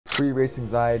Pre-race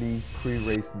anxiety,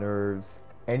 pre-race nerves,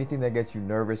 anything that gets you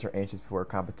nervous or anxious before a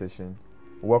competition.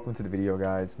 Welcome to the video,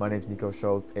 guys. My name is Nico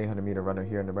Schultz, 800-meter runner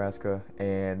here in Nebraska,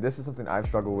 and this is something I've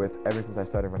struggled with ever since I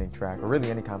started running track, or really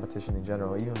any competition in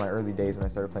general, even my early days when I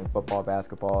started playing football,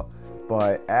 basketball.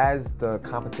 But as the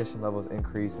competition levels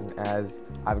increase and as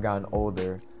I've gotten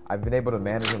older, I've been able to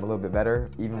manage them a little bit better,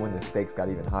 even when the stakes got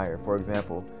even higher. For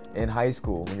example, in high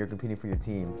school, when you're competing for your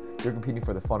team, you're competing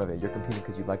for the fun of it. You're competing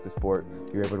because you like the sport.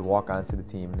 You're able to walk onto the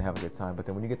team and have a good time. But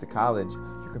then when you get to college,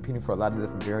 you're competing for a lot of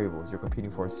different variables. You're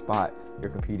competing for a spot. You're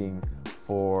competing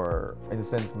for, in a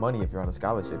sense, money if you're on a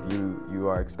scholarship. You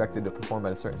are expected to perform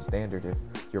at a certain standard if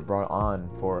you're brought on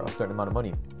for a certain amount of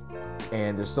money.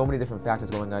 And there's so many different factors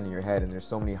going on in your head, and there's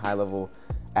so many high-level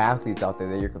athletes out there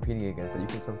that you're competing against that you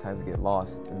can sometimes get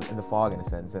lost in the fog, in a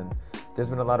sense. And there's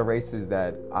been a lot of races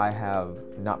that I have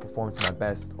not performed to my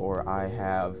best, or I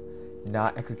have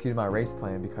not executed my race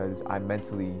plan because I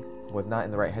mentally was not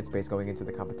in the right headspace going into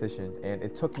the competition. And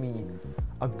it took me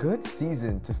a good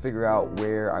season to figure out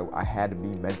where I had to be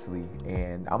mentally.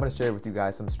 And I'm going to share with you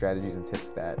guys some strategies and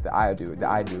tips that I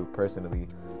do personally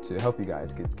to help you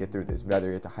guys get through this, whether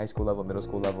you're at the high school level, middle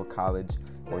school level, college,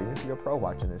 or even if you're a pro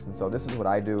watching this. And so this is what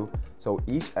I do. So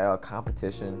each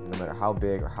competition, no matter how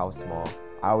big or how small,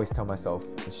 I always tell myself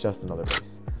it's just another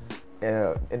race.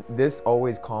 And this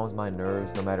always calms my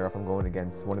nerves, no matter if I'm going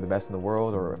against one of the best in the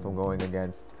world or if I'm going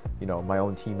against, my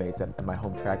own teammates at my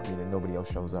home track meet and nobody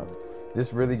else shows up.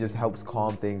 This really just helps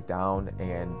calm things down,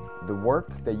 and the work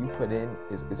that you put in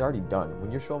is already done.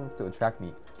 When you're showing up to a track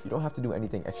meet, you don't have to do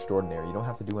anything extraordinary. You don't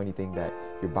have to do anything that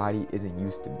your body isn't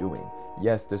used to doing.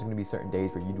 Yes, there's going to be certain days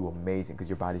where you do amazing because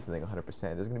your body's feeling 100%.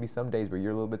 There's going to be some days where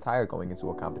you're a little bit tired going into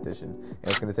a competition,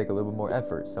 and it's going to take a little bit more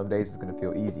effort. Some days it's going to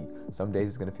feel easy. Some days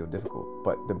it's going to feel difficult.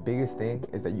 But the biggest thing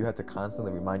is that you have to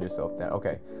constantly remind yourself that,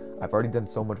 okay, I've already done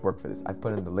so much work for this. I've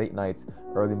put in the late nights,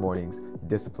 early mornings,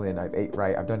 discipline. I've ate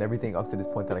right. I've done everything up to this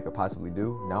point that I could possibly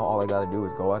do. Now all I got to do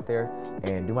is go out there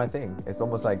and do my thing. It's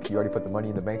almost like you already put the money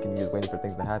in the bank and you're just waiting for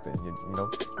things to happen.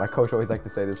 My coach always liked to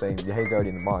say this saying, your hay's already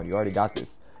in the barn. You already got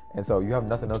this. And so you have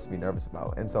nothing else to be nervous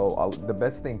about. And so the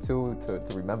best thing too to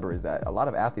remember is that a lot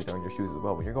of athletes are in your shoes as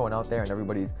well. When you're going out there and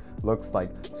everybody looks like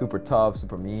super tough,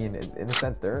 super mean, in a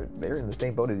sense they're in the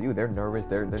same boat as you. They're nervous.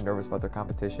 They're nervous about their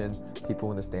competition.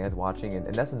 People in the stands watching,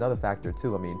 and that's another factor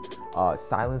too. I mean,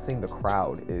 silencing the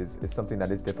crowd is something that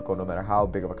is difficult no matter how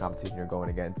big of a competition you're going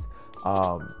against.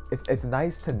 It's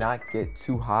nice to not get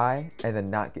too high and then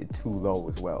not get too low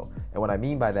as well. And what I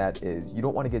mean by that is you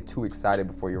don't want to get too excited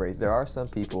before your race. There are some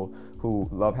people who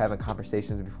love having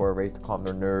conversations before a race to calm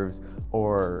their nerves,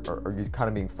 or just kind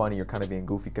of being funny or kind of being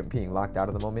goofy, being locked out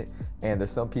of the moment. And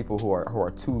there's some people who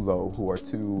are too low, who are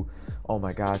too, oh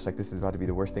my gosh, like this is about to be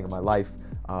the worst thing in my life.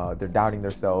 They're doubting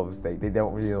themselves. They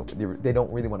don't really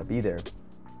want to be there.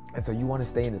 And so you want to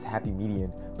stay in this happy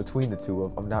median between the two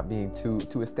of not being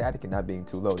too ecstatic and not being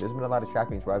too low. There's been a lot of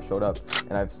track meets where I've showed up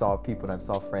and I've saw people and I've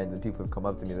saw friends and people have come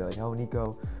up to me. They're like, oh,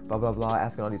 Nico, blah, blah, blah,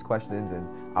 asking all these questions. And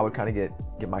I would kind of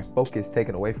get my focus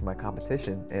taken away from my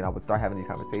competition, and I would start having these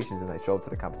conversations, and I show up to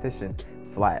the competition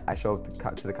flat. I show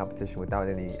up to the competition without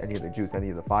any of the juice, any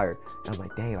of the fire. And I'm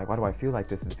like, dang, like, why do I feel like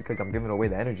this? Is because I'm giving away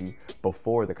the energy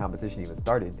before the competition even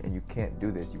started, and you can't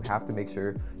do this. You have to make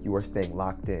sure you are staying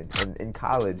locked in. And in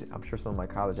college, I'm sure some of my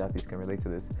college athletes can relate to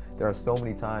this. There are so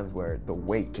many times where the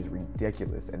wait is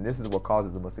ridiculous, and this is what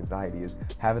causes the most anxiety, is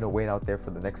having to wait out there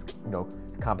for the next,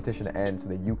 competition to end so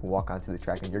that you can walk onto the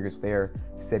track and you're just there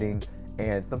sitting.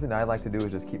 And something that I like to do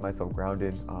is just keep myself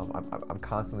grounded. I'm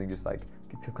constantly just like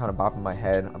kind of bopping my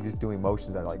head. I'm just doing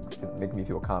motions that like make me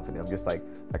feel confident. I'm just like,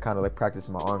 I kind of like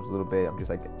practicing my arms a little bit. I'm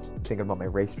just like thinking about my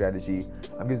race strategy.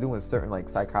 I'm just doing certain like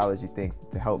psychology things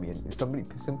to help me. And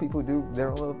some people do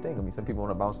their own little thing. I mean, some people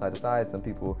want to bounce side to side. Some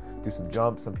people do some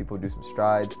jumps. Some people do some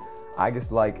strides. I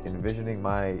just like envisioning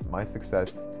my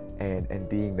success and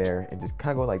being there and just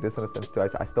kind of going like this in a sense too.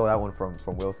 I stole that one from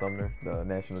Will Sumner, the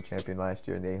national champion last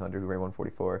year in the 800 who ran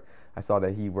 144. I saw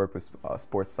that he worked with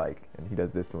sports psych, and he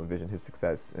does this to envision his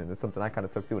success, and it's something I kind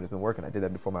of took to, and it's been working. I did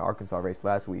that before my Arkansas race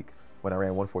last week when I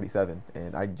ran 147,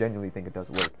 and I genuinely think it does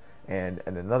work. And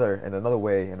another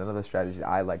way and another strategy that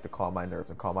I like to calm my nerves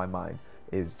and calm my mind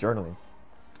is journaling.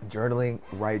 Journaling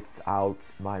writes out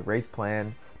my race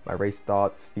plan, my race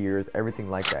thoughts, fears, everything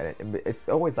like that. And it's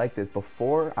always like this.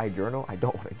 Before I journal, I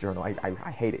don't want to journal. I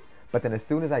hate it. But then as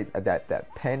soon as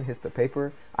that pen hits the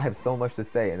paper, I have so much to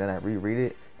say, and then I reread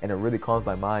it, and it really calms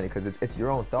my mind because it's your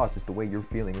own thoughts. It's the way you're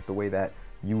feeling. It's the way that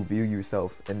you view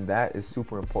yourself, and that is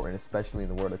super important, especially in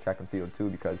the world of track and field too,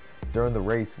 because during the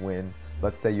race, when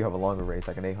let's say you have a longer race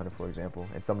like an 800 for example,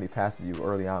 and somebody passes you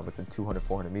early on within 200,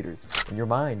 400 meters, in your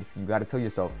mind you got to tell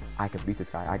yourself, I can beat this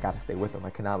guy, I got to stay with them,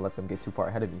 I cannot let them get too far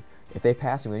ahead of me. If they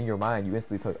pass you, in your mind you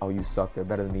instantly tell, oh, you suck, they're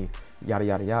better than me, yada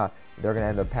yada yada. They're gonna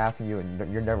end up passing you,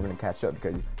 and you're never gonna catch up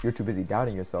because you're too busy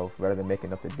doubting yourself rather than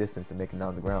making up the distance and making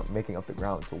up the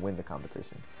ground to win the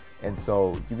competition. And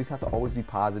so you just have to always be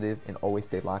positive and always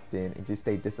stay locked in and just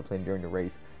stay disciplined during the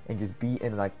race and just be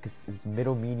in like this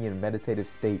middle median meditative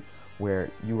state where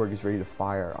you are just ready to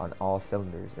fire on all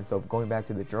cylinders. And so going back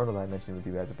to the journal I mentioned with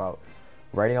you guys about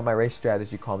writing out my race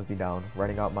strategy calms me down,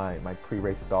 writing out my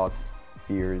pre-race thoughts,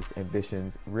 fears,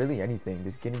 ambitions, really anything,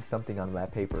 just getting something on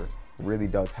that paper really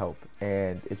does help.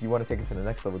 And if you want to take it to the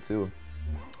next level too,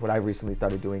 what I recently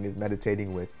started doing is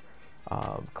meditating with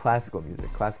classical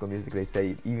music. Classical music, they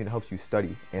say, even helps you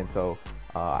study. And so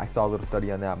I saw a little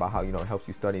study on that about how, you know, it helps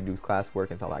you study and do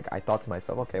classwork. And so like I thought to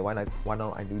myself, okay, why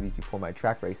don't I do these before my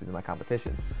track races and my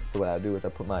competitions? So what I'll do is I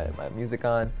put my music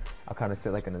on, I'll kind of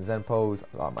sit like in a Zen pose,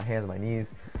 my hands on my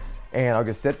knees, and I'll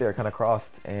just sit there kind of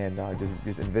crossed and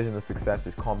just envision the success,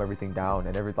 just calm everything down,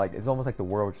 and it's almost like the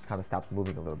world just kind of stops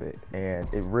moving a little bit. And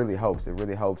it really helps. It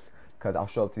really helps because I'll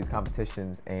show up to these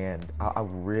competitions and I'll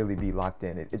really be locked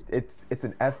in. It's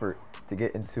an effort to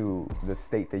get into the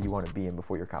state that you want to be in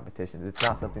before your competitions. It's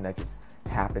not something that just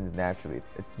happens naturally.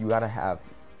 You gotta have.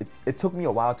 It took me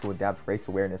a while to adapt race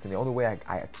awareness, and the only way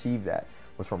I achieved that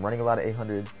was from running a lot of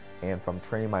 800 and from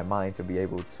training my mind to be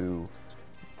able to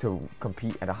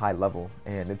compete at a high level.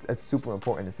 And it's super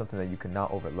important. It's something that you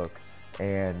cannot overlook.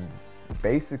 And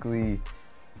basically,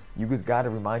 you just got to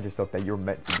remind yourself that you're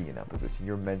meant to be in that position.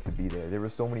 You're meant to be there. There were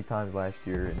so many times last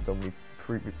year and so many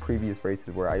previous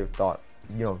races where I thought,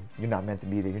 you know, you're not meant to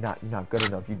be there. You're not good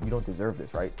enough. You don't deserve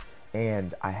this, right?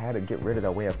 And I had to get rid of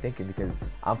that way of thinking because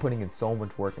I'm putting in so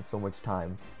much work and so much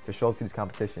time to show up to these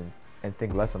competitions and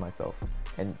think less of myself.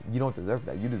 And you don't deserve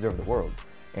that. You deserve the world.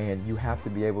 And you have to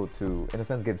be able to, in a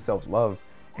sense, give self-love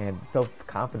and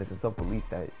self-confidence and self-belief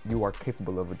that you are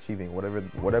capable of achieving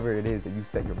whatever it is that you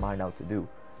set your mind out to do.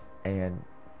 And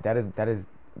that is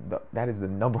the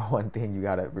number one thing you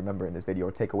gotta remember in this video,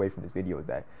 or take away from this video, is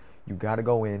that you gotta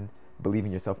go in, believe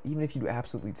in yourself. Even if you do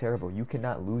absolutely terrible, you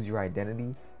cannot lose your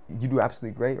identity. You do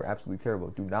absolutely great or absolutely terrible,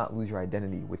 do not lose your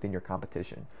identity within your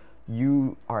competition.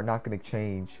 You are not going to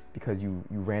change because you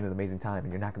ran an amazing time,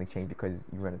 and you're not going to change because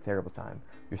you ran a terrible time.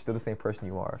 You're still the same person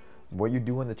you are. What you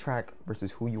do on the track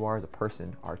versus who you are as a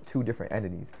person are two different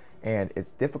entities. And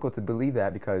it's difficult to believe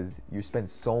that because you spend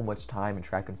so much time in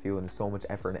track and field and so much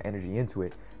effort and energy into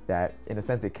it that in a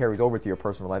sense it carries over to your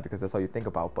personal life because that's all you think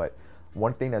about. But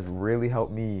one thing that's really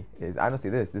helped me is honestly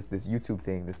this YouTube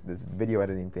thing, this video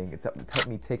editing thing. It's helped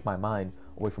me take my mind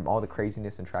away from all the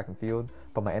craziness in track and field,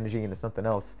 put my energy into something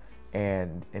else,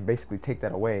 and basically take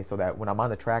that away so that when I'm on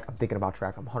the track, I'm thinking about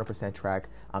track, I'm 100% track,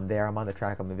 I'm there, I'm on the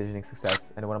track, I'm envisioning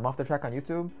success. And when I'm off the track on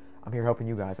YouTube, I'm here helping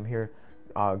you guys. I'm here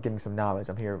giving some knowledge.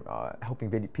 I'm here helping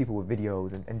people with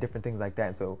videos and different things like that.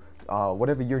 And so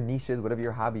whatever your niche is, whatever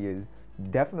your hobby is,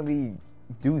 definitely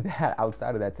do that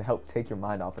outside of that to help take your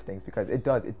mind off of things, because it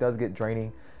does get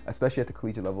draining, especially at the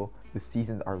collegiate level. The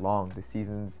seasons are long. The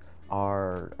seasons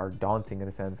are daunting in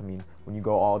a sense. I mean, when you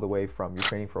go all the way from your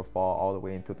training for a fall all the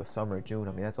way into the summer, June,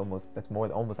 I mean, that's almost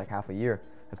like half a year.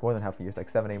 That's more than half a year. It's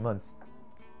like 7-8 months.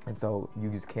 And so you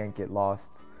just can't get lost.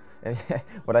 And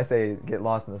what I say is get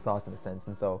lost in the sauce in a sense.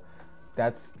 And so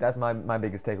that's my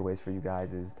biggest takeaways for you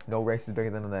guys is no race is bigger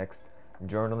than the next.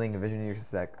 Journaling, envisioning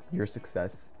your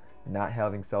success, not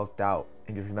having self-doubt,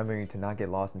 and just remembering to not get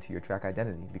lost into your track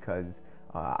identity, because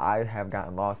I have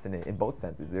gotten lost in it in both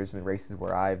senses. There's been races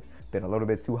where I've been a little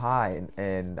bit too high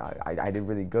and I did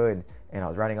really good, and I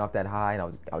was riding off that high, and I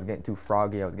was getting too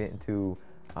froggy, I was getting too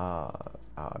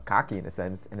cocky in a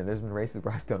sense. And then there's been races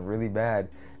where I've done really bad,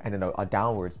 and then a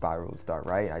downward spiral will start,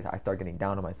 right? I start getting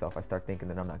down on myself. I start thinking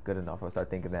that I'm not good enough. I start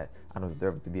thinking that I don't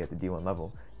deserve to be at the D1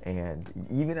 level. And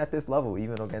even at this level,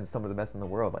 even against some of the best in the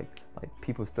world, like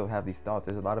people still have these thoughts.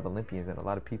 There's a lot of Olympians and a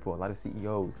lot of people, a lot of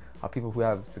CEOs, people who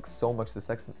have so much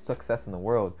success in the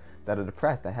world that are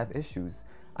depressed, that have issues.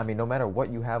 I mean, no matter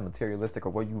what you have materialistic or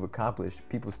what you've accomplished,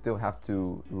 people still have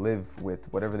to live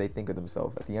with whatever they think of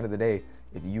themselves. At the end of the day,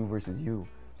 it's you versus you.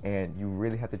 And you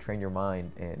really have to train your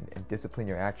mind and discipline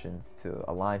your actions to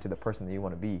align to the person that you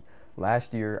want to be.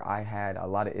 Last year, I had a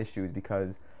lot of issues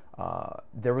because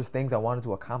there was things I wanted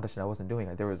to accomplish and I wasn't doing.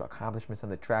 Like, there was accomplishments on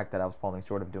the track that I was falling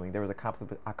short of doing. There was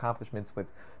accomplishments with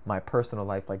my personal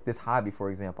life, like this hobby, for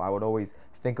example. I would always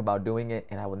think about doing it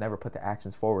and I would never put the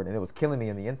actions forward, and it was killing me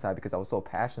on the inside because I was so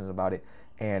passionate about it,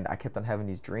 and I kept on having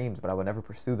these dreams, but I would never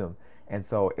pursue them. And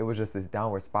so it was just this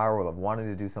downward spiral of wanting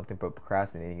to do something but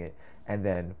procrastinating it, and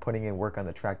then putting in work on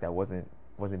the track that wasn't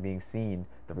being seen.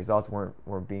 The results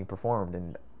weren't being performed,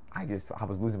 and I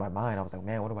was losing my mind. I was like,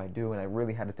 man, what do I do? And I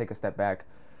really had to take a step back,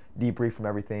 debrief from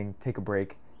everything, take a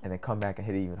break, and then come back and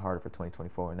hit it even harder for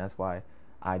 2024. And that's why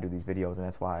I do these videos, and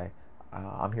that's why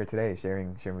I'm here today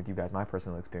sharing with you guys my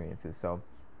personal experiences. So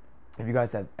if you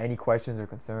guys have any questions or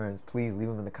concerns, please leave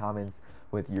them in the comments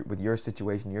with your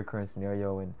situation, your current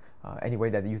scenario, and any way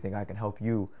that you think I can help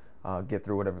you get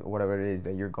through whatever it is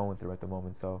that you're going through at the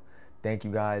moment. So thank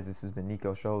you guys. This has been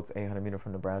Nico Schultz, 800 meter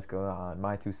from Nebraska, on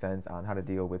my 2 cents on how to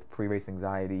deal with pre-race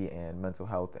anxiety and mental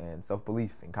health and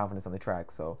self-belief and confidence on the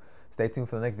track. So stay tuned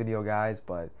for the next video, guys.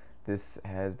 But this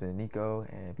has been Nico,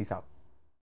 and peace out.